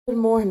Good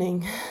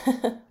morning.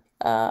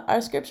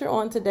 Our scripture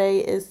on today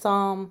is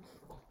Psalm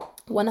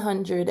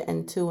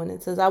 102, and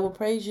it says, I will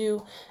praise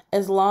you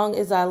as long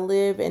as I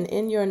live, and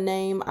in your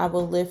name I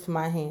will lift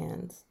my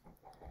hands.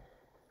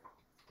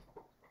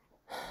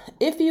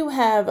 If you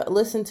have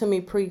listened to me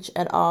preach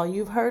at all,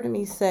 you've heard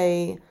me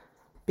say,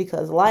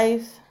 because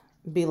life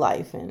be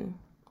lifing.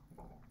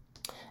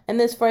 And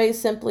this phrase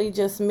simply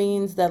just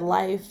means that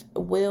life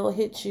will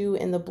hit you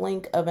in the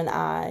blink of an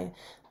eye.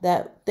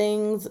 That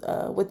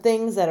with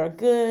things that are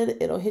good,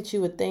 it'll hit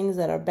you with things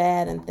that are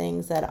bad and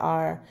things that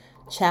are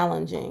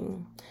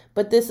challenging.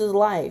 But this is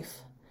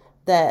life.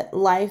 That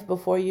life,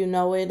 before you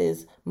know it,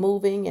 is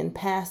moving and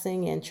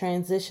passing and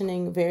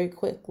transitioning very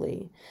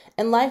quickly.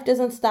 And life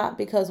doesn't stop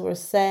because we're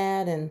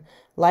sad, and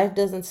life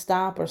doesn't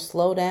stop or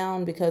slow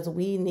down because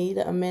we need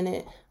a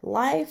minute.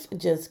 Life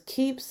just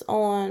keeps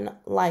on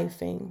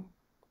lifing.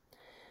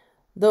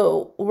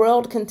 The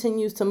world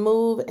continues to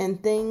move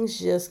and things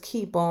just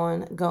keep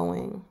on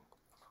going.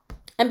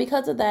 And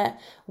because of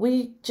that,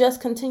 we just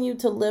continue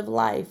to live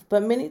life.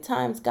 But many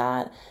times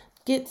God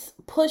gets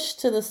pushed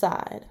to the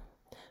side.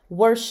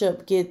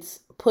 Worship gets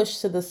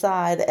pushed to the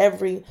side.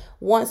 Every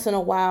once in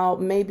a while,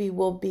 maybe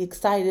we'll be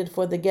excited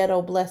for the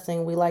ghetto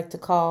blessing, we like to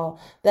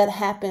call, that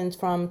happens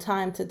from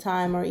time to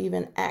time or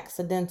even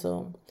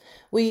accidental.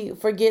 We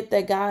forget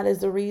that God is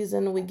the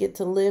reason we get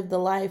to live the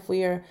life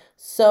we are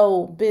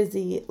so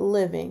busy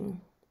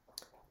living.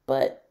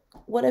 But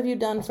what have you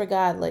done for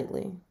God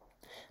lately?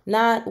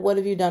 Not what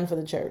have you done for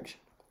the church,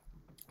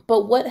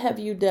 but what have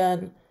you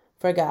done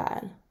for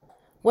God?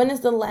 When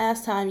is the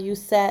last time you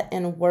sat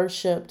and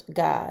worshiped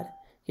God?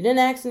 You didn't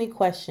ask any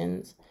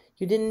questions.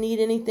 You didn't need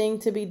anything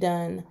to be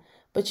done,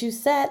 but you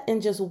sat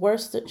and just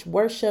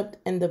worshiped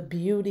in the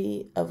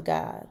beauty of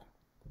God.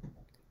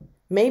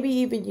 Maybe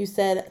even you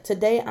said,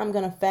 today I'm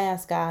going to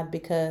fast, God,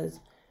 because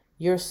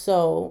you're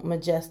so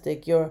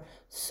majestic. You're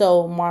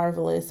so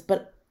marvelous.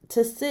 But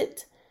to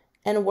sit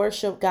and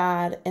worship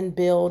God and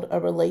build a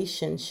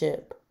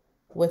relationship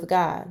with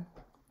God.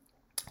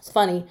 It's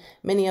funny,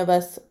 many of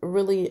us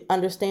really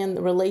understand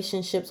the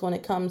relationships when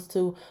it comes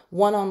to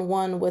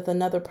one-on-one with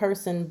another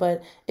person,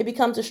 but it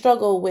becomes a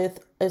struggle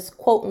with a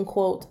quote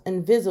unquote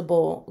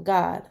invisible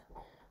God.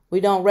 We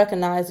don't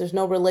recognize there's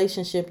no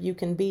relationship you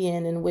can be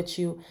in which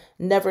you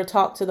never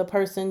talk to the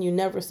person, you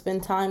never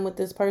spend time with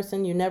this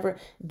person, you never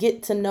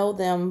get to know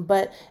them.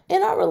 But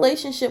in our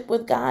relationship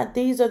with God,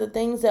 these are the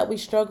things that we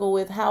struggle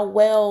with. How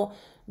well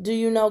do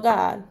you know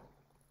God?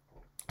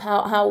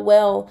 How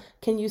well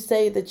can you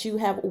say that you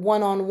have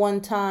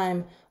one-on-one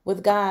time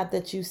with God,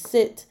 that you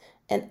sit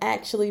and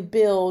actually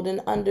build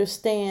and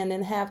understand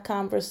and have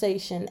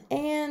conversation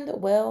and,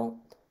 well,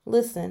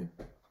 listen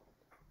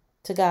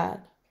to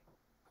God?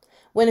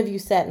 When have you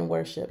sat and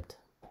worshiped?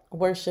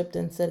 Worshiped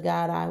and said,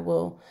 God, I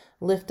will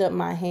lift up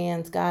my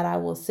hands. God, I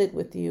will sit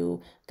with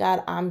you.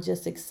 God, I'm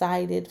just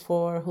excited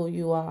for who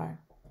you are.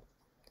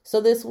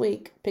 So this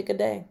week, pick a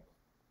day,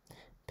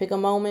 pick a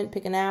moment,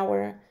 pick an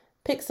hour,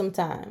 pick some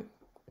time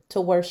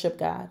to worship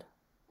God.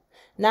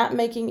 Not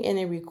making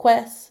any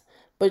requests,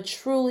 but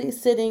truly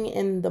sitting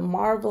in the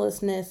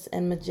marvelousness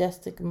and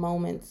majestic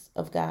moments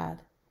of God.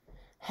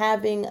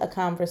 Having a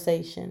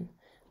conversation,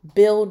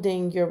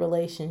 building your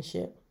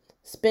relationship,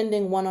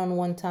 spending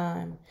one-on-one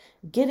time,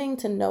 getting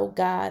to know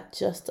God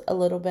just a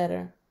little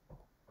better.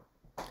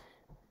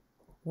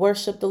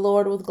 Worship the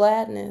Lord with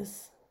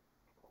gladness.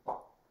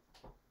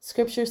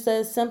 Scripture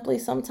says simply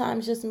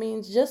sometimes just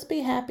means just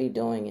be happy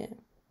doing it.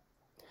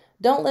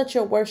 Don't let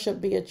your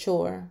worship be a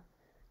chore,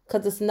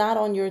 because it's not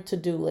on your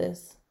to-do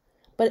list,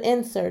 but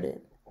insert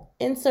it.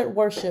 Insert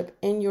worship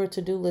in your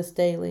to-do list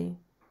daily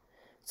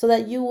so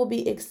that you will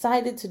be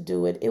excited to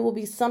do it. It will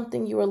be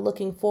something you are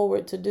looking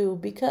forward to do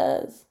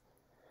because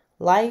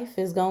life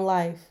is gonna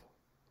life.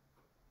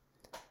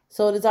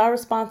 So it is our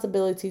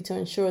responsibility to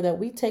ensure that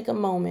we take a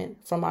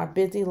moment from our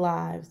busy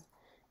lives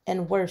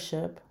and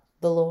worship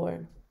the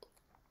Lord.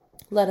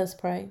 Let us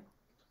pray.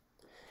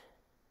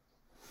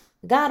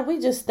 God, we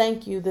just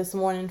thank you this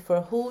morning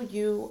for who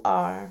you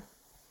are.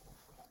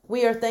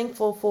 We are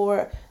thankful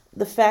for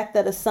the fact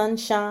that the sun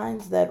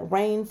shines, that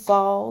rain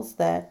falls,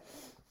 that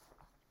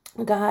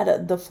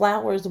God, the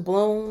flowers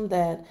bloom,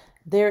 that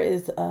there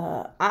is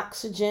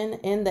oxygen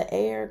in the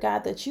air,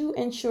 God, that you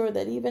ensure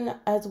that even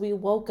as we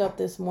woke up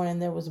this morning,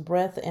 there was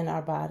breath in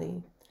our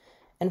body.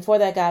 And for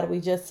that, God, we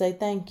just say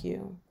thank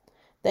you.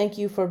 Thank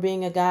you for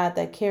being a God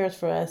that cares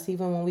for us,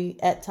 even when we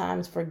at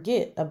times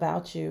forget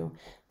about you.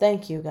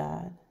 Thank you,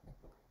 God.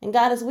 And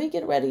God, as we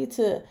get ready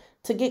to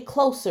get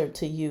closer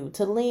to you,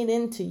 to lean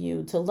into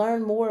you, to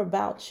learn more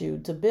about you,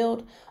 to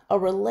build a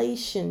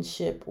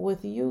relationship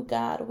with you,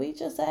 God, we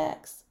just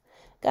ask,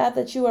 God,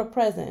 that you are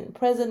present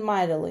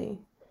mightily,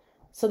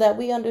 so that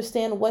we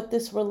understand what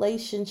this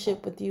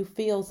relationship with you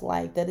feels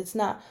like, that it's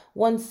not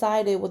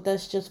one-sided with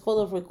us just full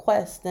of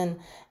requests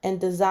and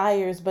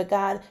desires, but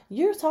God,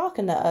 you're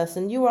talking to us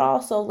and you are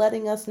also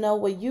letting us know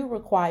what you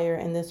require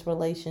in this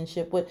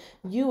relationship, what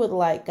you would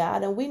like,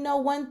 God. And we know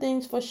one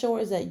thing's for sure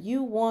is that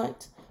you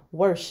want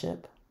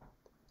worship.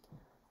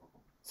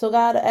 So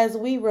God, as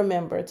we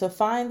remember to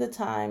find the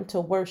time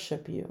to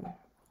worship you,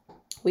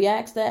 we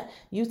ask that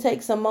you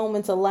take some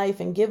moments of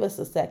life and give us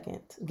a second.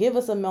 Give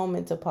us a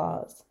moment to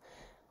pause.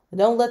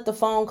 Don't let the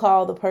phone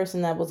call the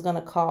person that was going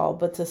to call,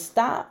 but to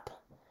stop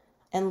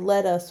and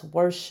let us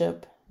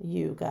worship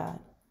you, God.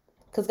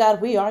 Because, God,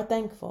 we are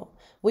thankful.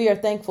 We are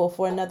thankful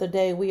for another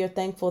day. We are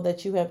thankful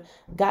that you have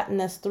gotten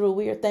us through.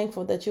 We are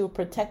thankful that you have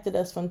protected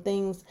us from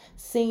things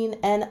seen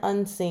and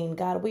unseen.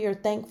 God, we are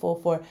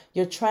thankful for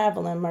your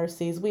traveling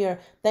mercies. We are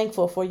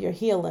thankful for your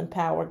healing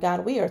power.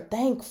 God, we are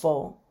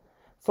thankful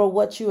for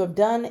what you have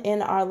done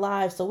in our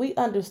lives. So we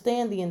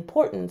understand the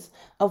importance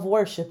of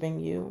worshiping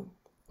you.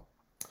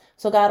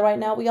 So, God, right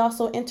now, we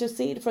also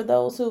intercede for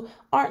those who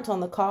aren't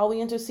on the call.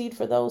 We intercede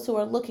for those who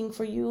are looking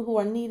for you, who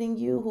are needing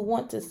you, who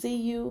want to see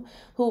you,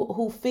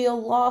 who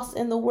feel lost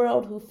in the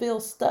world, who feel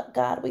stuck.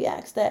 God, we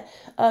ask that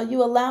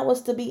you allow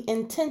us to be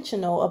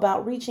intentional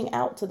about reaching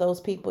out to those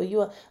people.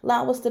 You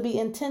allow us to be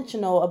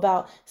intentional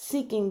about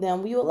seeking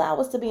them. You allow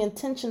us to be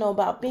intentional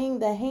about being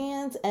the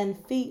hands and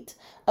feet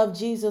of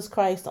Jesus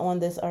Christ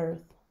on this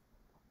earth.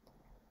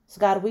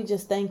 So, God, we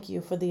just thank you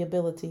for the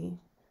ability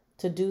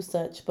to do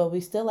such, but we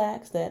still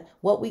ask that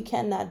what we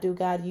cannot do,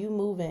 God, you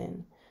move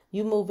in.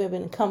 You move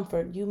in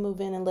comfort. You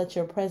move in and let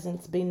your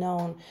presence be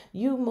known.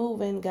 You move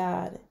in,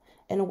 God,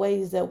 in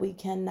ways that we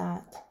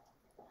cannot.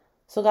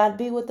 So, God,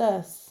 be with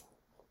us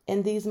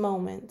in these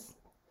moments.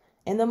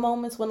 In the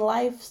moments when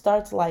life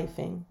starts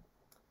lifing,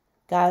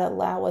 God,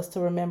 allow us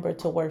to remember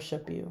to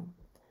worship you.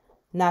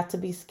 Not to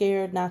be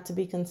scared, not to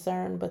be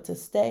concerned, but to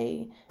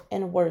stay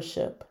and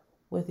worship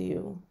with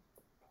you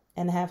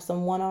and have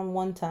some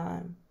one-on-one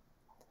time.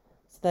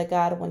 So that,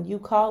 God, when you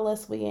call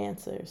us, we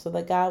answer. So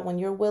that, God, when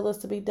your will is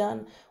to be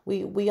done,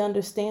 we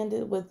understand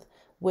it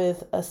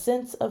with a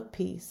sense of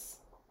peace.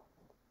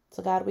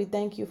 So, God, we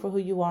thank you for who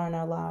you are in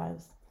our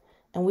lives.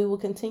 And we will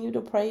continue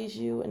to praise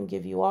you and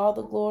give you all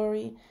the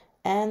glory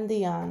and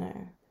the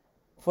honor.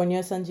 For in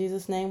your Son,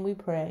 Jesus' name, we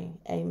pray.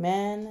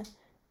 Amen,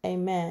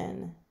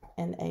 amen,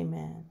 and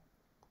amen.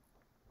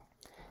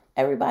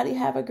 Everybody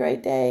have a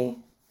great day.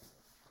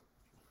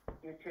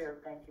 You too.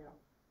 Thank you.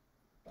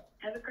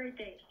 Have a great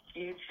day.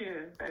 You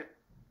too.